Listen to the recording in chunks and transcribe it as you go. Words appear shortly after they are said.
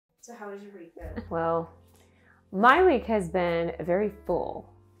So how was your week then? Well, my week has been very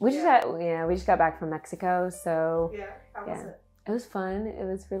full. We just got back from Mexico, so How was it? It was fun. It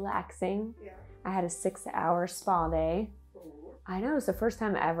was relaxing. Yeah. I had a 6-hour spa day. Ooh. I know, it's the first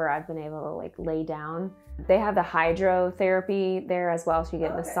time ever I've been able to like lay down. They have the hydrotherapy there as well, so you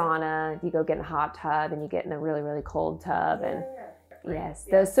get in the sauna, you go get in the hot tub, and you get in the really, really cold tub. Yes,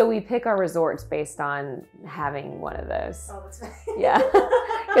 so we pick our resorts based on having one of those. Oh, that's nice. Yeah,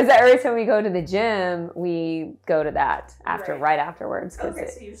 because every time we go to the gym, we go to that right afterwards. Okay,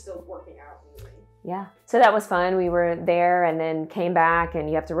 so you're still working out. Yeah, so that was fun. We were there and then came back, and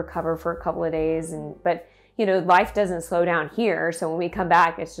you have to recover for a couple of days. But you know, life doesn't slow down here, so when we come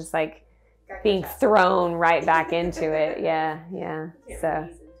back, it's just like being thrown right back into it. Yeah. So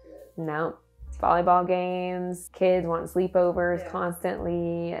no. Volleyball games, kids want sleepovers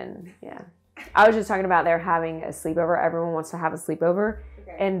constantly, and I was just talking about they're having a sleepover. Everyone wants to have a sleepover,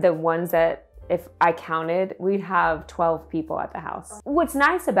 and the ones that, if I counted, we'd have 12 people at the house. What's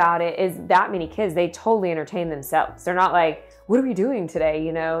nice about it is that many kids, they totally entertain themselves. They're not like, what are we doing today,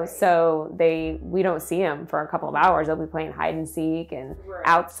 you know? So we don't see them for a couple of hours. They'll be playing hide and seek and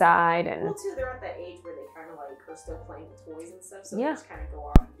outside. And well, too, they're at that age where they kind of like are still playing with toys and stuff, so they just kind of go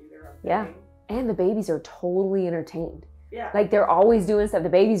off and do their own thing. And the babies are totally entertained. Yeah. Like they're always doing stuff. The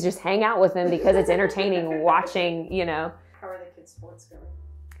babies just hang out with them because it's entertaining watching, you know. How are the kids' sports going?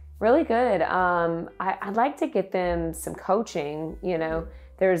 Really good. I'd like to get them some coaching, you know.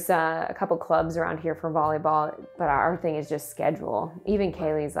 There's a couple clubs around here for volleyball, but our thing is just schedule. Even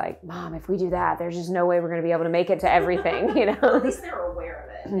Kaylee's like, Mom, if we do that, there's just no way we're going to be able to make it to everything, you know. At least they're aware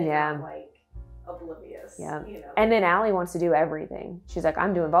of it. Yeah. Not, like, oblivious. Yeah. You know? And then Allie wants to do everything. She's like,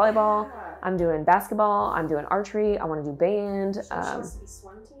 I'm doing volleyball, I'm doing basketball, I'm doing archery, I want to do band. She wants to be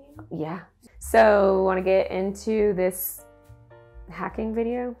swim team? Yeah. So want to get into this hacking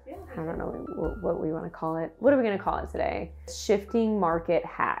video? Yeah. I don't know what we want to call it. What are we going to call it today? Shifting market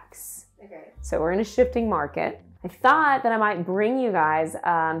hacks. Okay. So we're in a shifting market. I thought that I might bring you guys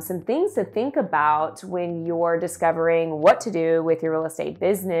some things to think about when you're discovering what to do with your real estate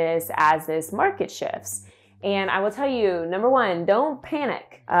business as this market shifts. And I will tell you, number one, don't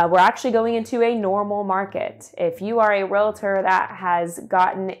panic. We're actually going into a normal market. If you are a realtor that has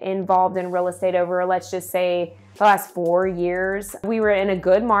gotten involved in real estate over, let's just say, the last 4 years, we were in a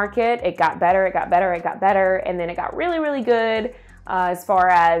good market. It got better, it got better, it got better, and then it got really, really good as far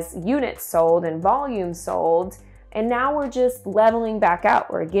as units sold and volume sold. And now we're just leveling back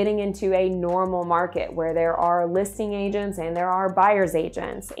out. We're getting into a normal market where there are listing agents and there are buyer's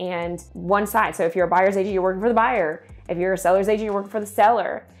agents and one side. So if you're a buyer's agent, you're working for the buyer. If you're a seller's agent, you're working for the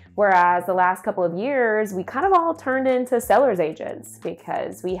seller. Whereas the last couple of years, we kind of all turned into seller's agents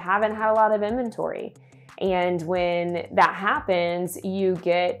because we haven't had a lot of inventory. And when that happens, you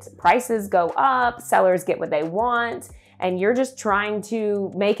get prices go up, sellers get what they want, and you're just trying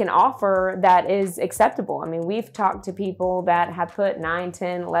to make an offer that is acceptable. I mean, we've talked to people that have put 9,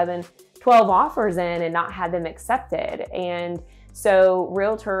 10, 11, 12 offers in and not had them accepted. And so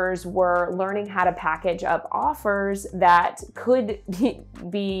realtors were learning how to package up offers that could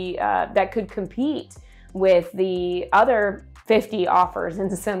be, that could compete with the other 50 offers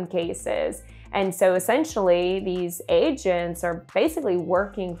in some cases. And so essentially these agents are basically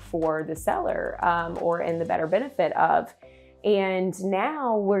working for the seller or in the better benefit of. And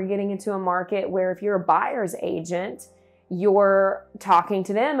now we're getting into a market where if you're a buyer's agent, you're talking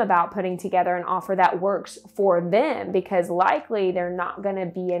to them about putting together an offer that works for them because likely they're not going to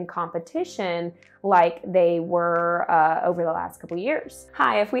be in competition like they were over the last couple of years.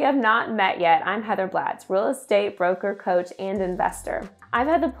 Hi, if we have not met yet, I'm Heather Blatz, real estate broker, coach, and investor. I've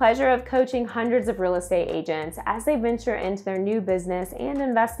had the pleasure of coaching hundreds of real estate agents as they venture into their new business and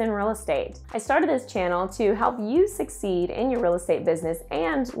invest in real estate. I started this channel to help you succeed in your real estate business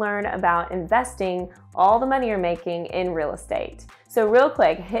and learn about investing all the money you're making in real estate. So real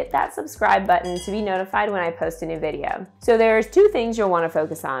quick, hit that subscribe button to be notified when I post a new video. So there's 2 things you'll want to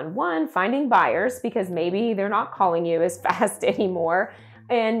focus on. 1, finding buyers because maybe they're not calling you as fast anymore.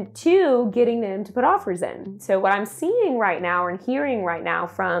 And 2, getting them to put offers in. So what I'm seeing right now and hearing right now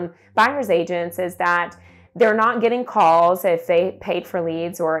from buyer's agents is that they're not getting calls if they paid for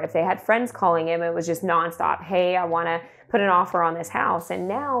leads or if they had friends calling them, it was just nonstop. Hey, I want to put an offer on this house. And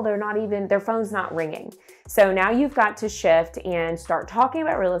now they're not even, their phone's not ringing. So now you've got to shift and start talking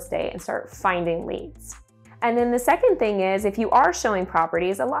about real estate and start finding leads. And then the second thing is, if you are showing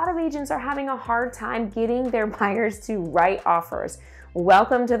properties, a lot of agents are having a hard time getting their buyers to write offers.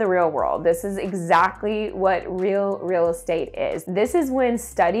 Welcome to the real world. This is exactly what real estate is. This is when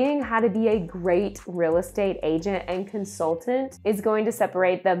studying how to be a great real estate agent and consultant is going to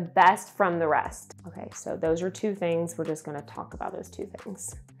separate the best from the rest. Okay, so those are two things. We're just gonna talk about those two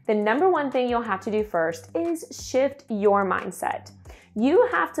things. The number one thing you'll have to do first is shift your mindset. You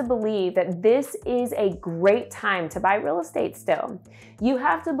have to believe that this is a great time to buy real estate still. You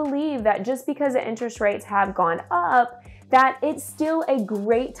have to believe that just because the interest rates have gone up, that it's still a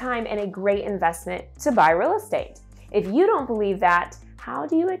great time and a great investment to buy real estate. If you don't believe that, how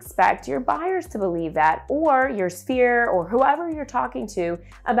do you expect your buyers to believe that, or your sphere, or whoever you're talking to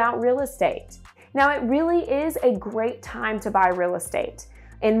about real estate? Now, it really is a great time to buy real estate.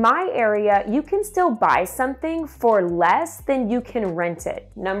 In my area, you can still buy something for less than you can rent it,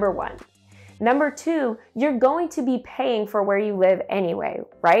 number one. Number two, you're going to be paying for where you live anyway,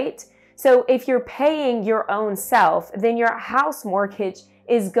 right? So if you're paying your own self, then your house mortgage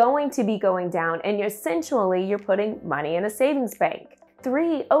is going to be going down, and essentially you're putting money in a savings bank.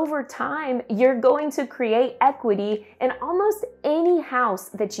 Three, over time, you're going to create equity in almost any house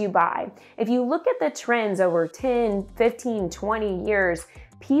that you buy. If you look at the trends over 10, 15, 20 years,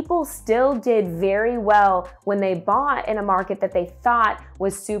 people still did very well when they bought in a market that they thought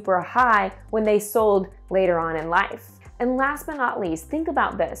was super high when they sold later on in life. And last but not least, think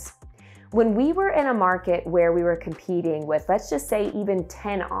about this. When we were in a market where we were competing with, let's just say, even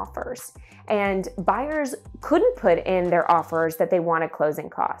 10 offers, and buyers couldn't put in their offers that they wanted closing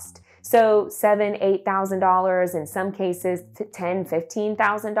cost. So $7,000, $8,000, in some cases $10,000,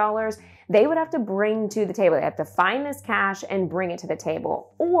 $15,000, they would have to bring to the table. They have to find this cash and bring it to the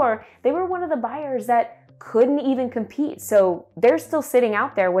table. Or they were one of the buyers that couldn't even compete, so they're still sitting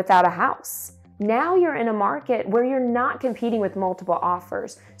out there without a house. Now you're in a market where you're not competing with multiple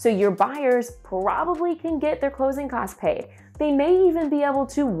offers, so your buyers probably can get their closing costs paid. They may even be able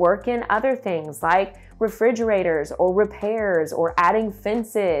to work in other things like refrigerators or repairs or adding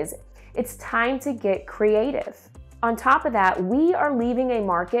fences. It's time to get creative. On top of that, we are leaving a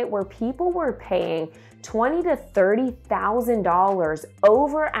market where people were paying $20,000 to $30,000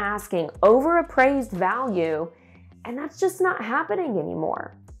 over asking, over appraised value, and that's just not happening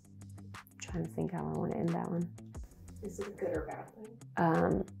anymore. Trying to think how I want to end that one. Is it a good or bad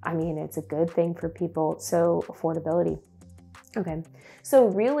thing? I mean, it's a good thing for people. So affordability. Okay. So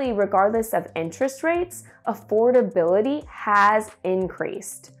really, regardless of interest rates, affordability has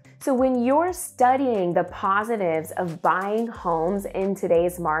increased. So when you're studying the positives of buying homes in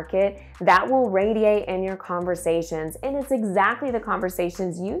today's market, that will radiate in your conversations. And it's exactly the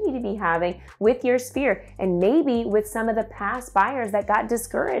conversations you need to be having with your sphere, and maybe with some of the past buyers that got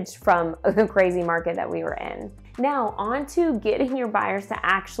discouraged from the crazy market that we were in. Now, on to getting your buyers to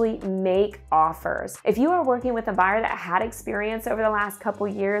actually make offers. If you are working with a buyer that had experience over the last couple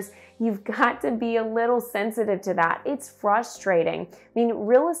years, you've got to be a little sensitive to that. It's frustrating. I mean,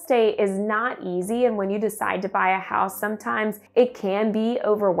 real estate is not easy, and when you decide to buy a house, sometimes it can be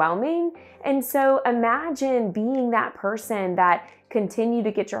overwhelming. And so imagine being that person that continue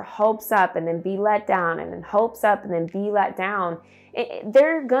to get your hopes up and then be let down, and then hopes up and then be let down.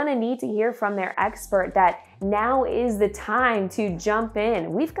 They're gonna need to hear from their expert that now is the time to jump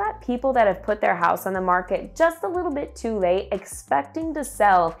in. We've got people that have put their house on the market just a little bit too late, expecting to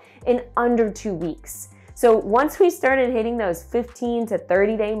sell in under 2 weeks. So once we started hitting those 15 to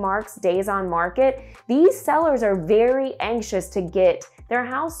 30 day marks, days on market, these sellers are very anxious to get their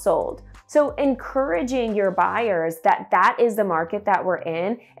house sold. So encouraging your buyers that that is the market that we're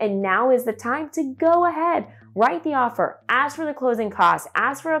in, and now is the time to go ahead, write the offer, ask for the closing costs,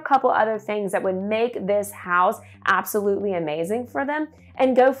 ask for a couple other things that would make this house absolutely amazing for them,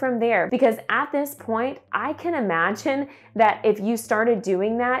 and go from there. Because at this point, I can imagine that if you started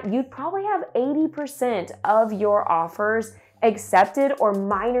doing that, you'd probably have 80% of your offers accepted or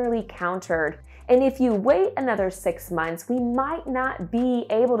minorly countered. And if you wait another 6 months, we might not be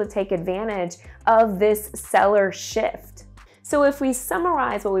able to take advantage of this seller shift. So if we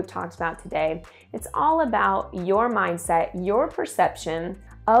summarize what we've talked about today, it's all about your mindset, your perception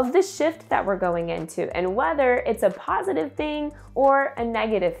of the shift that we're going into, and whether it's a positive thing or a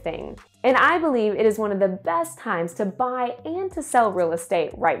negative thing. And I believe it is one of the best times to buy and to sell real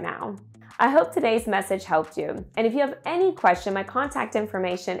estate right now. I hope today's message helped you. And if you have any question, my contact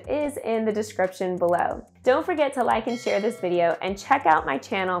information is in the description below. Don't forget to like and share this video, and check out my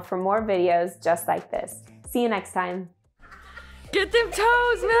channel for more videos just like this. See you next time. Get them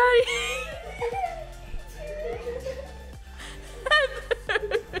toes, Maddie!